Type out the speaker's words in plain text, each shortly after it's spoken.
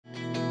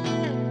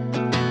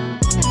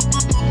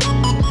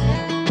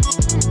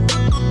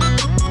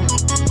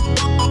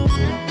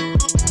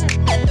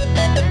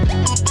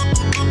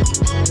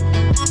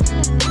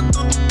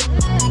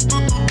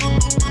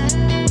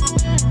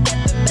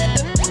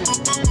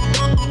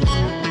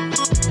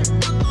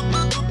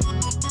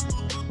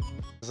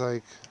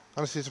like,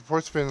 honestly,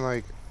 support's been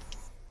like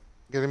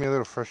getting me a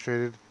little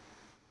frustrated.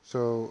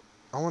 So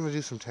I want to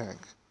do some tank.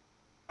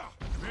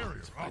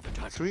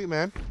 Sweet,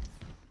 man.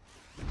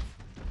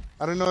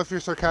 I don't know if you're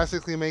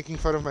sarcastically making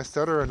fun of my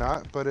stutter or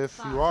not, but if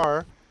you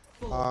are,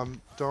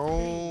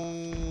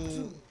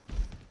 don't.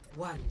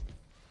 1.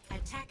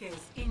 Attackers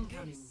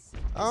incoming.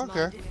 Oh,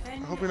 okay. I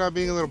hope you're not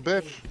being a little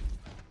bitch.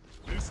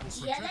 I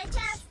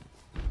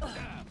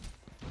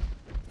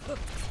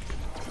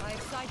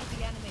excited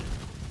the enemy.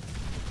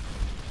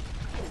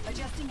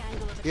 Adjusting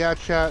angle of Yeah,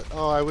 chat.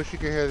 Oh, I wish you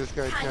could hear this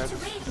guy, chat.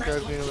 This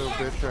guy's being a little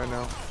bitch right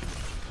now.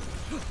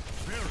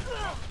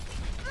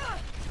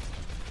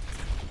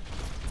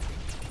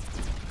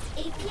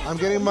 I'm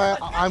getting my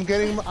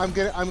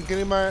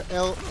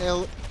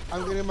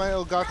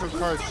Elgato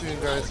card soon,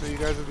 guys. So you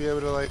guys will be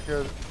able to like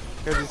hear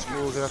these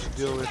fools that I have to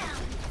deal with,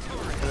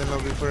 and then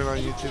they'll be putting it on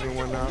YouTube and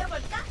whatnot.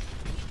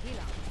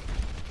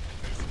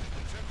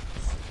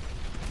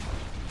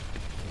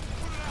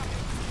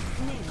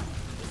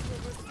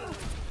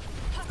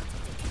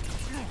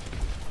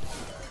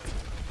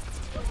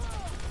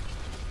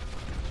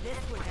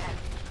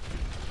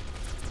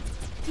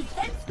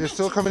 They're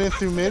still coming in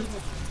through mid.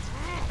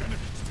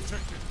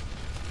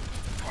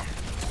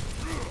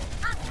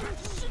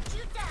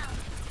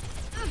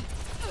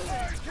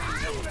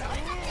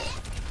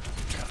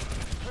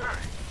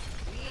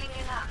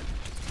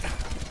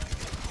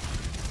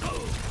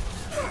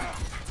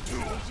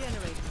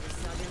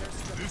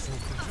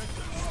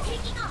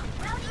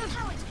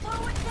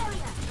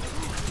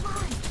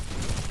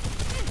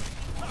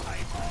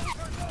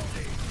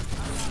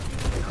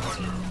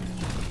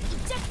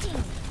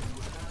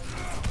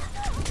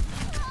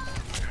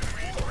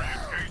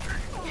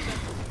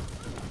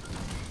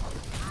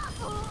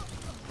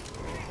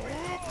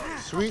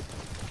 Sweet.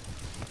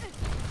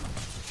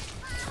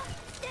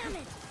 Damn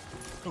it.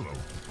 Hello.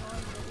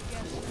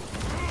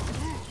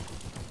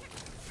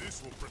 This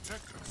will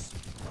protect us.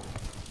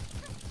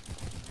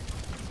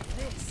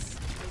 this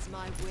is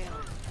my will.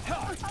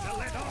 Time to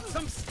let off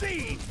some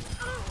steam.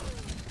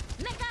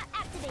 Mecha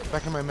activated.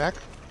 Back in my mech.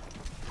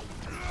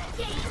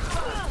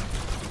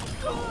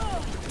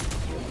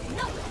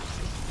 No.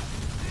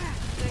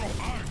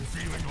 I'm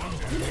feeling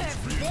undead.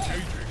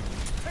 Re-engaging.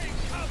 Take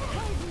cover.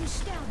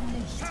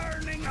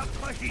 Turning up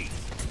the heat.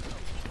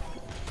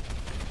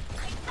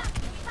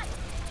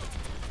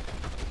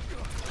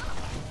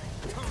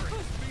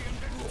 Turret's being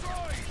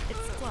destroyed.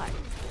 It's what?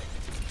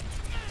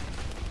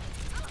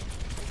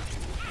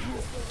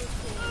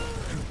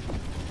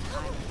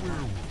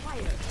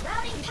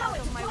 Routing power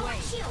to my forward way.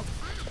 shield.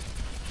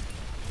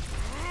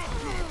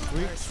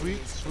 Sweet,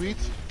 sweet,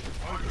 sweet.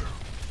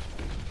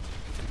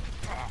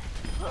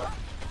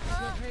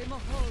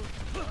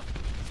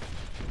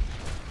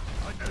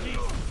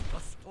 Unleash the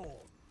storm.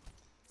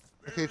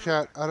 Okay,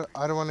 chat.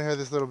 I don't want to hear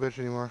this little bitch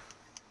anymore.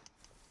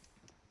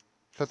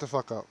 Shut the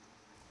fuck up.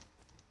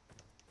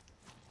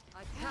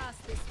 I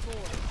cast this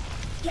forward.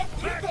 Get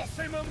through this.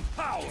 Maximum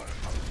power.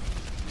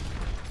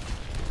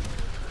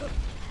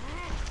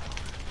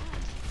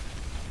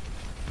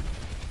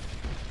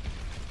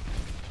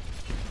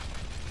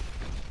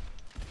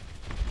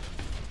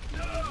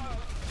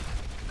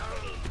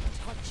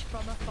 Touch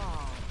from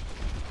afar.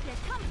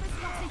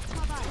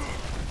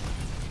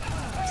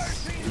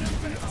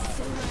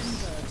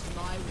 Surrender to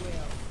my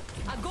will.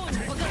 Огонь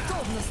по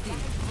готовности.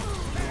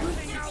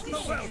 Bring out the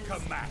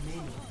welcome mat.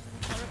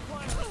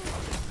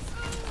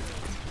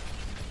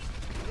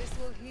 This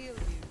will heal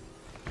you.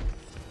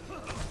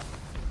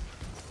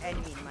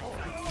 Enemy in my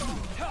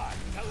life. Time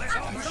to let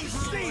off some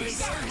steam.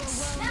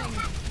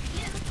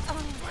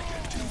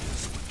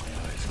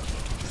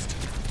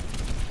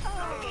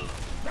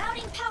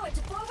 Routing power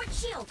to forward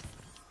shield.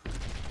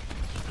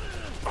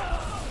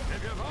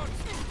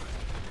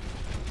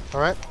 All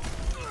right.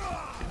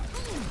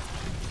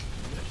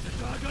 Let the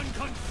dragon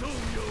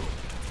consume you.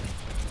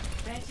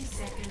 30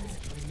 seconds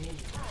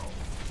remaining.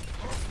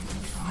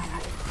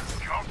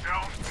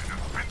 Countdown to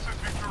defensive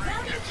victory.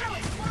 Routing power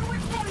to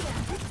forward area.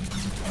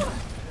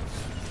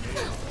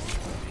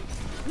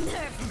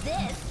 Nerf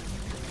this.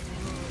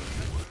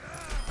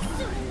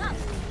 Suiting up.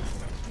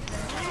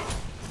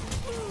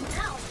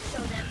 Now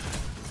show them.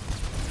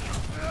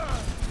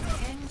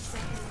 10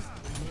 seconds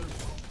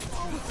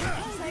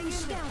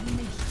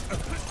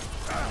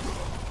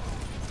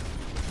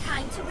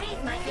Time to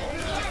raise my hand.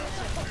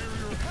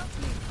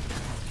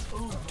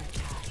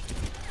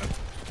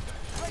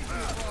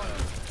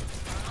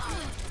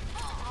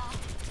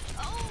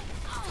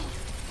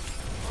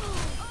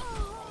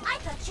 I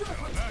thought you were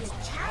going to be a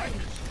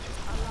challenge.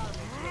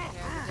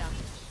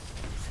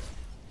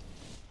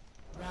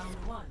 Round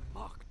 1.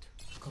 Locked.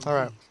 All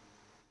right.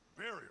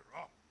 Barrier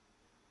up.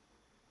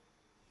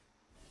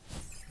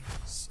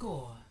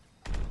 Score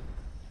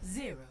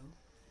 0-0.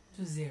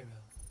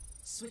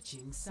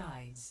 Switching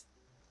sides.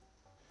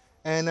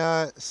 And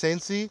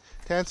Saintsy,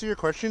 to answer your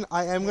question,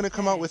 I am going to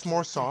come out with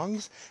more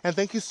songs. And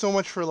thank you so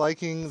much for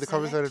liking the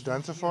covers that I've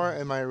done so far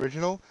and my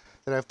original.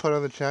 that I've put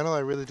on the channel. I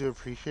really do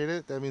appreciate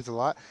it. That means a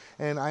lot.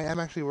 And I am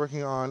actually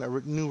working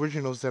on new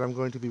originals that I'm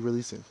going to be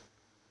releasing.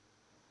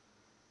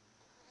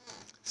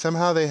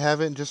 Somehow they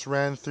haven't just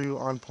ran through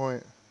on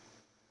point.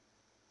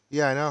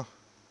 Yeah, I know.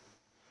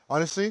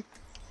 Honestly,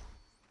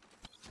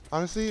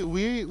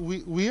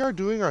 we are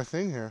doing our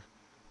thing here.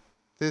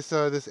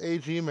 This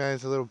AG man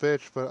is a little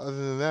bitch, but other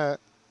than that,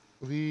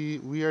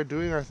 we are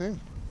doing our thing.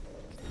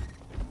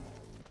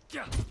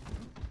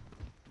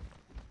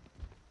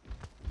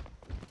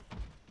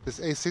 This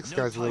A6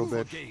 guy's a little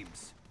bitch.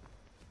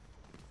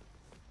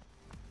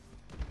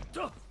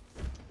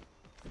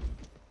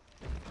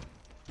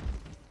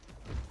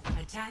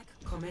 Attack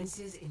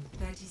commences in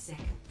 30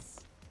 seconds.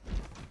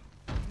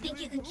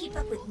 Think you can keep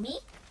up with me?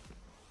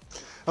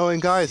 Oh,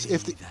 and guys,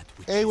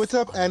 hey, what's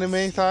up,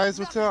 anime thighs?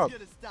 What's up?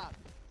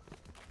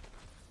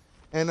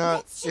 And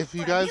if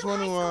you guys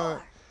want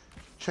to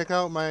check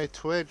out my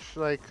Twitch,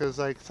 like, cause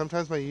like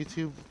sometimes my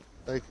YouTube,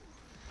 like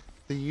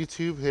the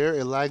YouTube here,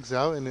 it lags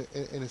out and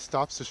it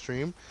stops the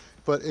stream,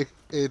 but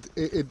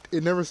it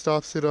never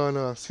stops it on.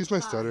 Excuse my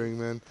stuttering,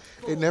 man.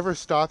 It never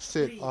stops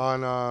it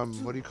on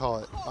what do you call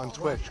it, on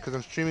Twitch, cause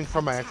I'm streaming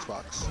from my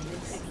Xbox.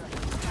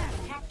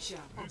 Capture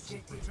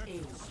objective A.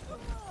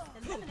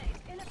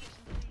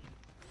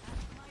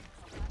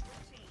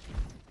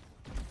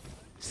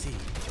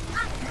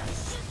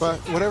 But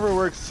whatever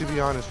works, to be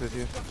honest with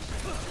you.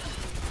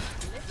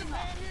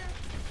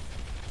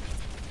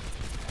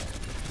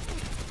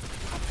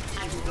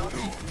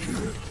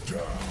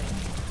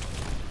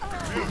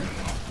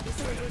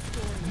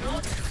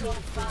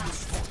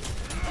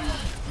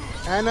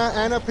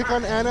 Anna, pick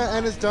on Anna.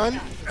 Anna's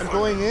done. I'm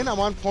going in. I'm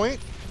on point.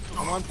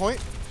 I'm on point.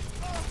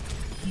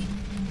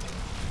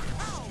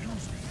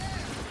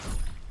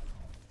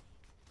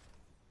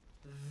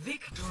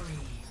 Victory.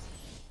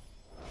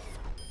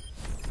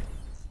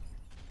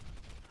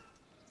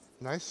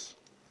 Nice.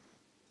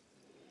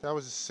 That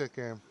was a sick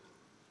game.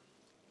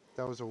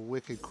 That was a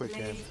wicked quick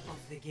game.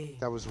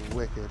 That was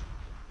wicked.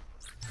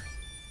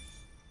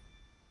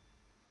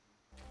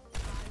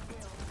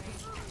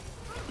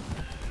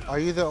 Are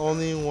you the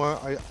only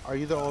one? Are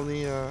you the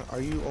only?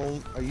 Are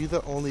you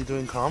the only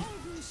doing comp?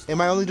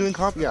 Am I only doing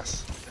comp?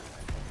 Yes.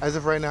 As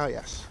of right now,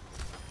 yes.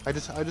 I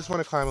just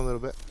want to climb a little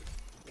bit.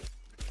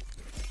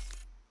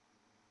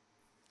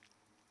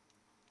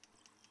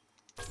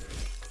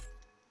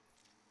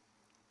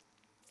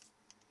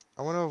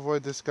 I want to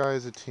avoid this guy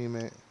as a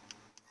teammate.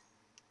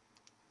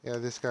 Yeah,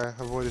 this guy.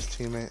 Avoid his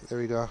teammate. There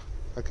we go.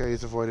 Okay,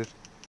 he's avoided.